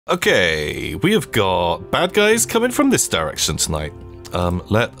Okay, we have got bad guys coming from this direction tonight.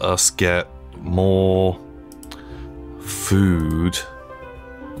 Let us get more food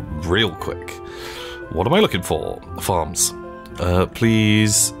real quick. What am I looking for? Farms.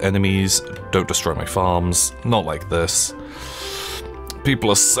 Please, enemies, don't destroy my farms. Not like this. People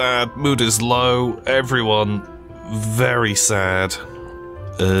are sad, mood is low, everyone very sad.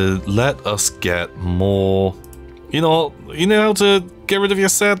 Let us get more... You know how to get rid of your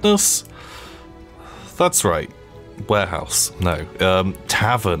sadness? That's right. Warehouse. No.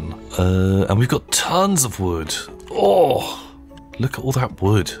 Tavern. And we've got tons of wood. Oh, look at all that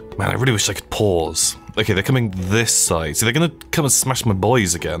wood. Man, I really wish I could pause. Okay, they're coming this side. So they're gonna come and smash my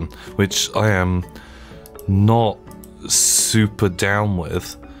boys again, which I am not super down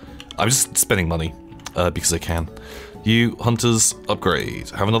with. I'm just spending money, because I can. You hunters,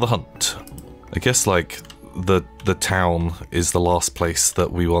 upgrade. Have another hunt. I guess, like, the town is the last place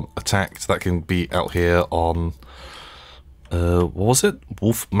that we want attacked. That can be out here on what was it?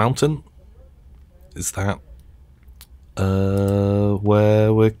 Wolf Mountain? Is that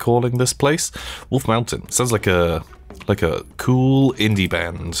where we're calling this place? Wolf Mountain. Sounds like a cool indie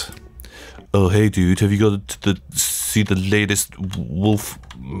band. Oh hey dude, have you got to see the latest Wolf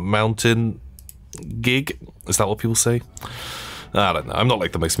Mountain gig? Is that what people say? I don't know, I'm not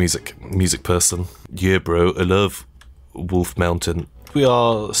like the most music person. Yeah bro, I love Wolf Mountain. We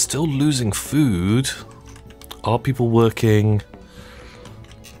are still losing food. Are people working?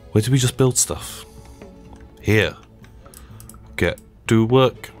 Where did we just build stuff? Here. Get to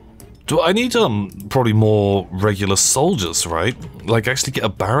work. Do I need probably more regular soldiers, right? Like actually get a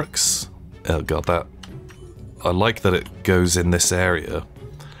barracks? Oh god, that... I like that it goes in this area.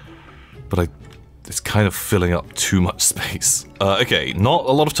 But it's kind of filling up too much space. Okay, not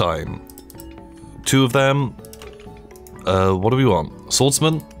a lot of time. 2 of them. What do we want?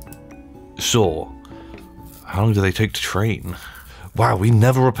 Swordsman? Sure. How long do they take to train? Wow, we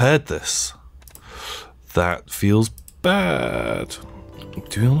never repaired this. That feels bad.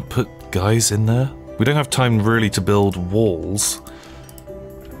 Do we want to put guys in there? We don't have time really to build walls.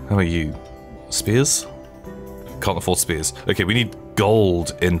 How about you? Spears? Can't afford spears. Okay, we need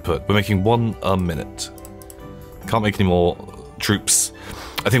gold input. We're making 1 a minute. Can't make any more troops.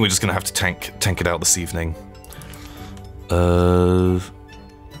 I think we're just gonna have to tank it out this evening. And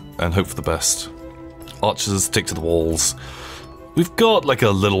hope for the best. Archers, take to the walls. We've got like a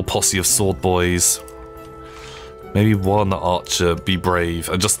little posse of sword boys. Maybe 1 archer, be brave,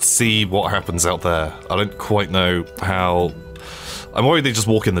 and just see what happens out there. I don't quite know how... I'm worried they just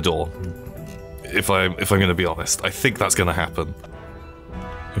walk in the door. If I'm gonna be honest. I think that's gonna happen.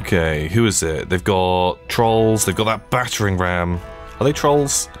 Okay, who is it? They've got trolls, they've got that battering ram. Are they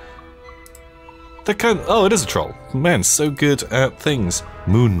trolls? They're kind of... Oh, it is a troll. Man, so good at things.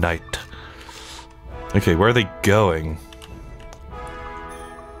 Moon Knight. Okay, where are they going?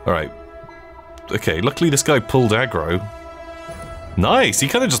 Alright. Okay, luckily this guy pulled aggro. Nice, he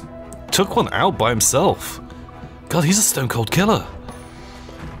kind of just took one out by himself. God, he's a stone cold killer.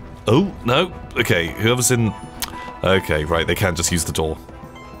 Oh, no. Okay, whoever's in... Okay, right, they can't just use the door.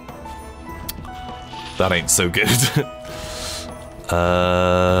 That ain't so good.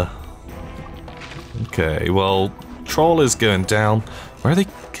 Okay, well, troll is going down. Where are they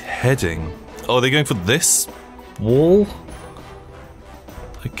heading? Oh, are they going for this wall?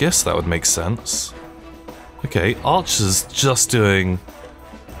 I guess that would make sense. Okay, Archer's just doing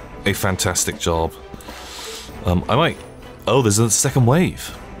a fantastic job. I might... Oh, there's a second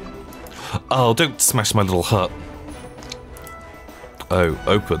wave. Oh, don't smash my little hut. Oh,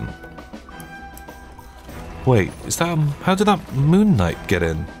 open. Wait, is that... how did that Moon Knight get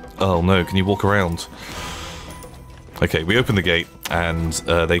in? Oh no, can you walk around? Okay, we opened the gate, and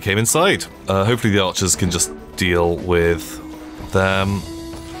they came inside. Hopefully the archers can just deal with them.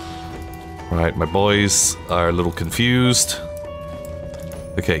 Right, my boys are a little confused.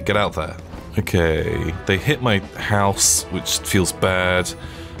 Okay, get out there. Okay, they hit my house, which feels bad.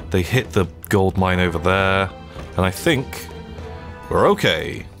 They hit the gold mine over there, and I think we're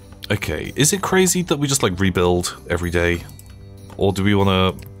okay. Okay, is it crazy that we just like rebuild every day? Or do we want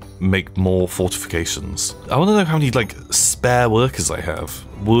to make more fortifications? I want to know how many like spare workers I have.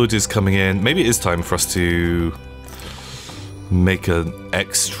 Wood is coming in. Maybe it is time for us to make an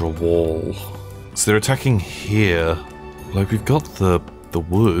extra wall. So they're attacking here. Like we've got the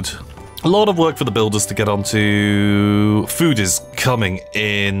wood. A lot of work for the builders to get onto. Food is coming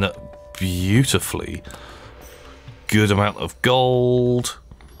in beautifully. Good amount of gold.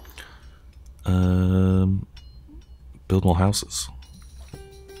 Build more houses.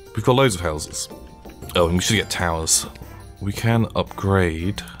 We've got loads of houses. Oh, and we should get towers. we can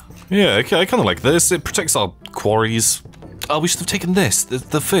upgrade. Yeah, okay, I kind of like this. It protects our quarries. Oh, we should have taken this,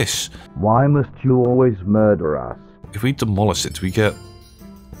 the fish. Why must you always murder us? If we demolish it, do we get...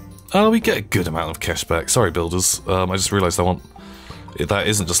 Oh, we get a good amount of cash back. Sorry, builders. I just realised I want... That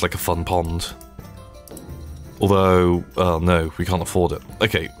isn't just like a fun pond. Although, oh no, we can't afford it.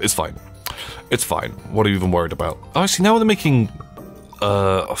 Okay, it's fine. It's fine. What are you even worried about? Oh, actually, now they're making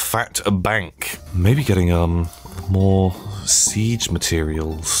a fat bank. Maybe getting more siege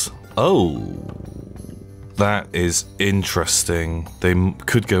materials. Oh, that is interesting. They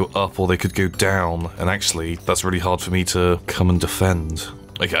could go up or they could go down, and actually, that's really hard for me to come and defend.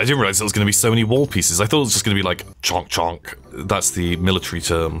 Okay, I didn't realize there was going to be so many wall pieces. I thought it was just going to be like chonk chonk. That's the military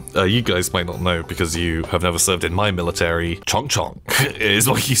term. You guys might not know because you have never served in my military. Chonk chonk is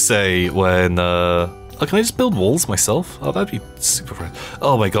what you say when, Oh, can I just build walls myself? Oh, that'd be super rad.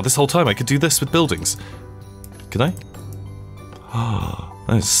 Oh my god, this whole time I could do this with buildings. Can I? Oh,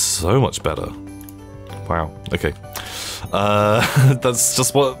 that is so much better. Wow, okay. That's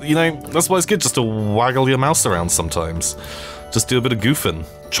just what, you know, that's why it's good just to waggle your mouse around sometimes. Just do a bit of goofing.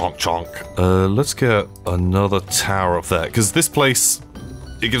 Chonk chonk. Let's get another tower up there, because this place,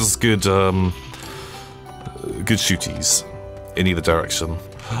 it gives us good, good shooties in either direction.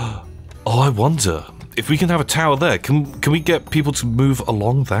 Oh, I wonder if we can have a tower there. Can we get people to move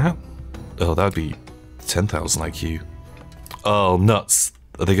along that? Oh, that would be 10,000 IQ. Oh, nuts.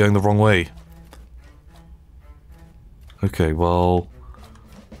 Are they going the wrong way? Okay, well...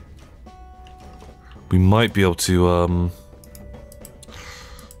 we might be able to,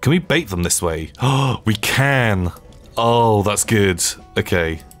 Can we bait them this way? Oh, we can! Oh, that's good.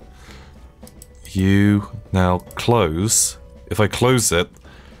 Okay. You now close. If I close it...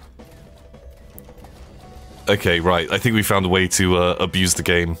 Okay, right. I think we found a way to abuse the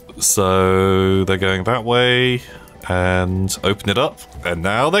game. So they're going that way, and open it up, and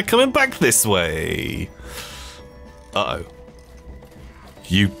now they're coming back this way. Uh-oh.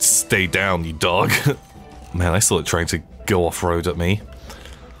 You stay down, you dog. Man, I saw it trying to go off-road at me.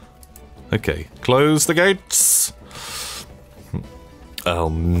 Okay, close the gates. Oh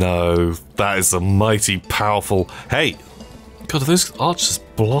no, that is a mighty powerful... Hey! God, those archers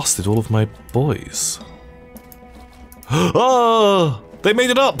blasted all of my boys. Oh! They made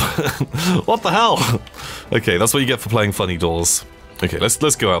it up! What the hell? Okay, that's what you get for playing funny doors. Okay,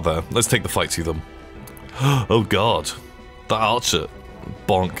 let's go out there. Let's take the fight to them. Oh god. That archer.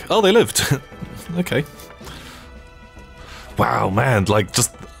 Bonk. Oh, they lived. Okay. Wow, man, like,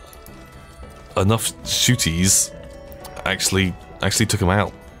 just... enough shooties actually took him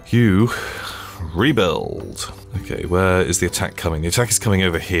out. You rebuild. Okay, where is the attack coming? The attack is coming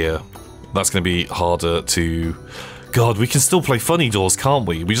over here. That's going to be harder to... God, we can still play funny doors, can't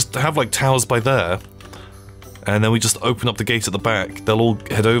we? We just have like towers by there, and then we just open up the gate at the back. They'll all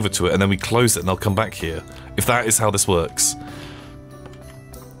head over to it, and then we close it, and they'll come back here. If that is how this works,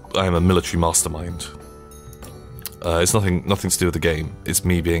 I am a military mastermind. It's nothing to do with the game. It's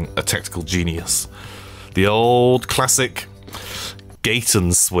me being a tactical genius. The old classic gate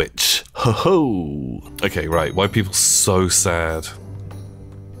and switch. Ho ho! Okay, right. Why are people so sad?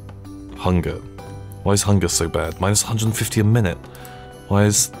 Hunger. Why is hunger so bad? Minus 150 a minute. Why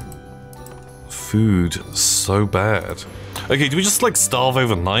is food so bad? Okay, do we just like starve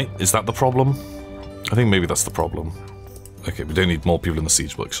overnight? Is that the problem? I think maybe that's the problem. Okay, we don't need more people in the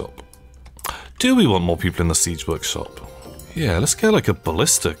siege workshop. Do we want more people in the siege workshop? Yeah, let's get like a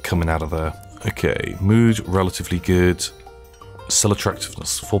ballista coming out of there. Okay, mood relatively good. Cell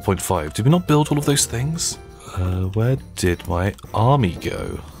attractiveness 4.5. Did we not build all of those things? Where did my army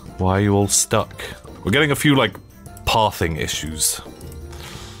go? Why are you all stuck? We're getting a few like pathing issues.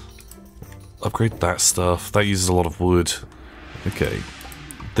 Upgrade that stuff. That uses a lot of wood. Okay,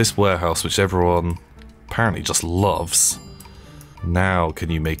 this warehouse, which everyone apparently just loves. Now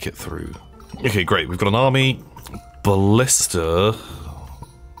can you make it through? Okay, great. We've got an army. Ballista.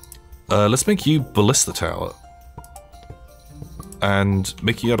 Let's make you ballista tower. And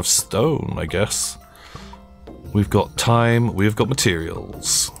make you out of stone, I guess. We've got time. We've got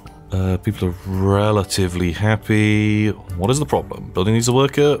materials. People are relatively happy. What is the problem? Building needs a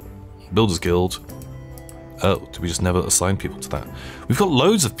worker? Builders Guild. Oh, did we just never assign people to that? We've got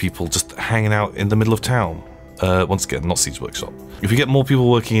loads of people just hanging out in the middle of town. Once again, not Siege Workshop. If we get more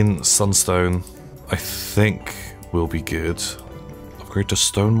people working in Sunstone, I think we'll be good. Upgrade to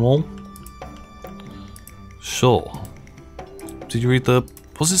Stonewall? Sure. Did you read the...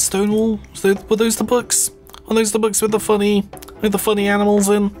 Was it Stonewall? Were those the books? Are those the books with the funny animals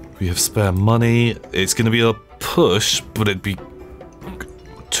in? We have spare money. It's going to be a push, but it'd be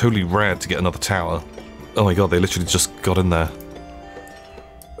totally rad to get another tower. Oh my god, they literally just got in there.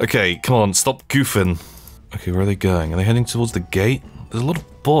 Okay, come on, stop goofing. Okay, where are they going? Are they heading towards the gate? There's a lot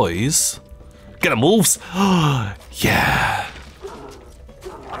of boys. Get them, wolves! Yeah!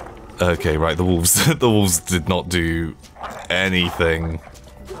 Okay, right, the wolves. The wolves did not do anything.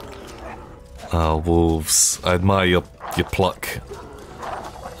 Oh, wolves. I admire your pluck.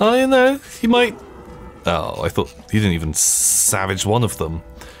 Oh, you know, you might... Oh, I thought he didn't even savage one of them.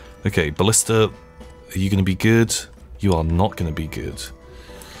 Okay, Ballista, are you going to be good? You are not going to be good.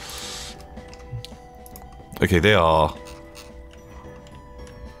 Okay, they are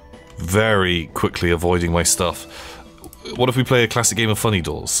very quickly avoiding my stuff. What if we play a classic game of funny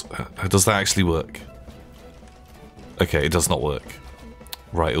doors? Does that actually work? Okay, it does not work.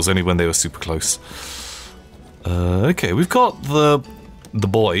 Right, it was only when they were super close. Okay, we've got the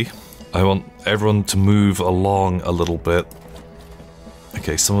boy. I want everyone to move along a little bit.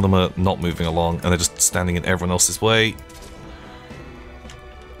 Okay, some of them are not moving along, and they're just standing in everyone else's way.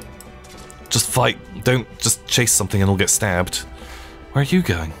 Just fight. Don't just chase something and we'll get stabbed. Where are you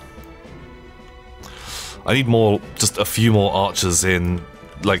going? I need more, just a few more archers in,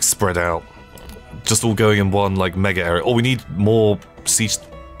 like, spread out. Just all going in one, like, mega area. Oh, we need more siege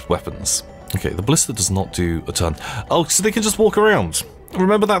weapons. Okay, the Ballista does not do a ton. Oh, so they can just walk around.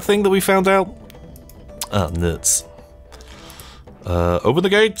 Remember that thing that we found out? Ah, nuts. Open the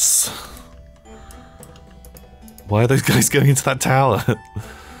gates! Why are those guys going into that tower?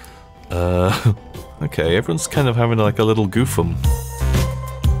 Okay, everyone's kind of having like a little goofum.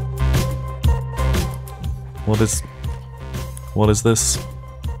 What is this?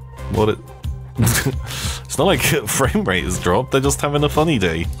 It's not like frame rate has dropped, they're just having a funny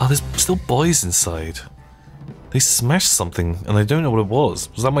day. Oh, there's still boys inside. They smashed something and I don't know what it was.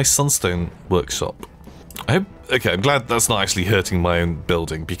 Was that my sunstone workshop? Okay, I'm glad that's not actually hurting my own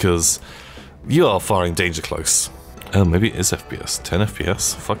building because you are firing danger close. Oh, maybe it is FPS. 10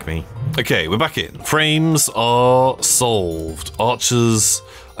 FPS? Fuck me. Okay, we're back in. Frames are solved. Archers...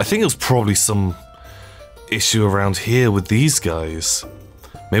 I think it was probably some issue around here with these guys.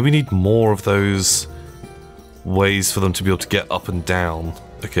 Maybe we need more of those ways for them to be able to get up and down.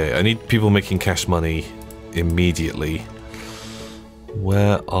 Okay, I need people making cash money immediately.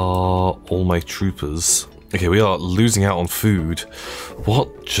 Where are all my troopers? Okay, we are losing out on food.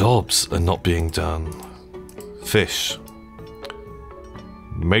 What jobs are not being done? Fish.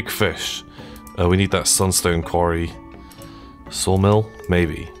 Make fish. We need that sunstone quarry. Sawmill?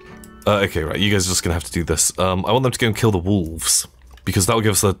 Maybe. Okay, right, you guys are just gonna have to do this. I want them to go and kill the wolves, because that will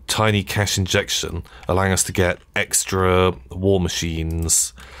give us a tiny cash injection, allowing us to get extra war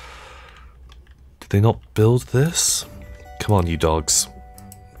machines. Did they not build this? Come on, you dogs.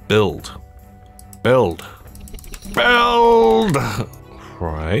 Build. Build. Build!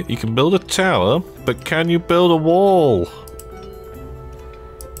 Right, you can build a tower, but can you build a wall?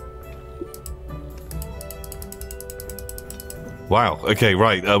 Wow, okay,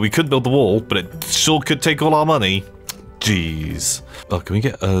 right, we could build the wall, but it sure could take all our money. Jeez. Oh, can we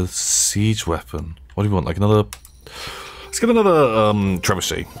get a siege weapon? What do we want, like another... Let's get another,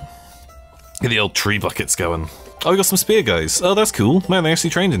 trebuchet. Get the old tree buckets going. Oh, we got some spear guys. Oh, that's cool. Man, they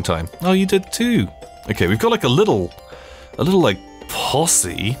actually trained in time. Oh, you did too. Okay, we've got like a little, like,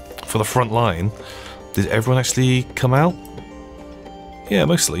 posse for the front line. Did everyone actually come out? Yeah,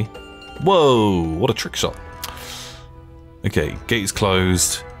 mostly. Whoa, what a trick shot. Okay, gate is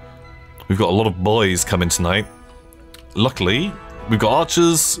closed. We've got a lot of boys coming tonight. Luckily, we've got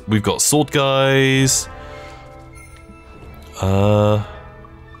archers, we've got sword guys.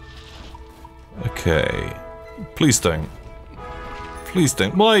 Okay. Please don't. Please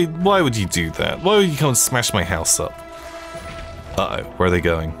don't. Why would you do that? Why would you come and smash my house up? Uh-oh, where are they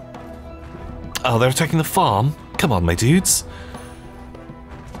going? Oh, they're attacking the farm? Come on, my dudes.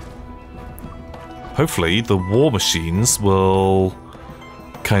 Hopefully, the war machines will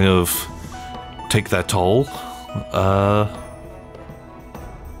kind of take their toll.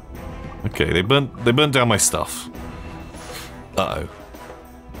 Okay, they burnt down my stuff. Uh-oh.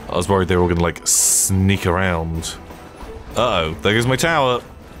 I was worried they were all gonna, like, sneak around. Uh-oh, there goes my tower.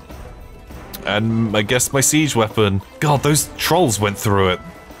 And I guess my siege weapon. God, those trolls went through it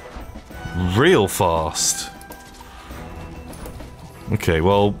real fast. Okay,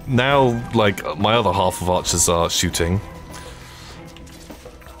 well, now, like, my other half of archers are shooting.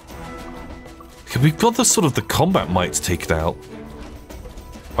 Okay, we've got the sort of the combat might taken out.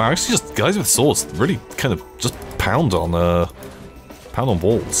 Wow, actually just guys with swords really kind of just pound on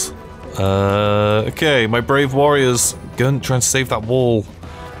walls. Okay, my brave warriors, go and try and save that wall.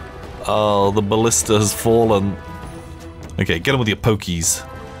 Oh, the ballista has fallen. Okay, get him with your pokies.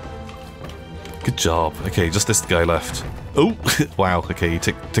 Good job. Okay, just this guy left. Oh, wow. Okay,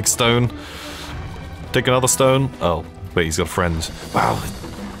 take stone. Take another stone. Oh, wait, he's got a friend. Wow.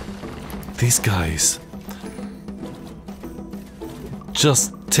 These guys.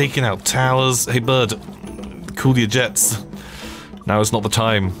 Just taking out towers. Hey, bird. Cool your jets. Now is not the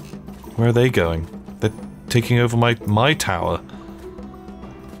time. Where are they going? They're taking over my tower.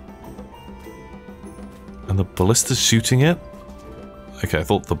 And the ballista's shooting it? Okay, I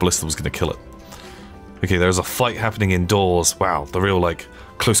thought the ballista was going to kill it. Okay, there's a fight happening indoors. Wow, the real, like,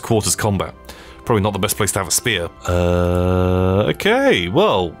 close quarters combat. Probably not the best place to have a spear. Okay,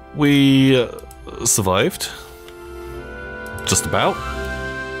 well, we survived. Just about.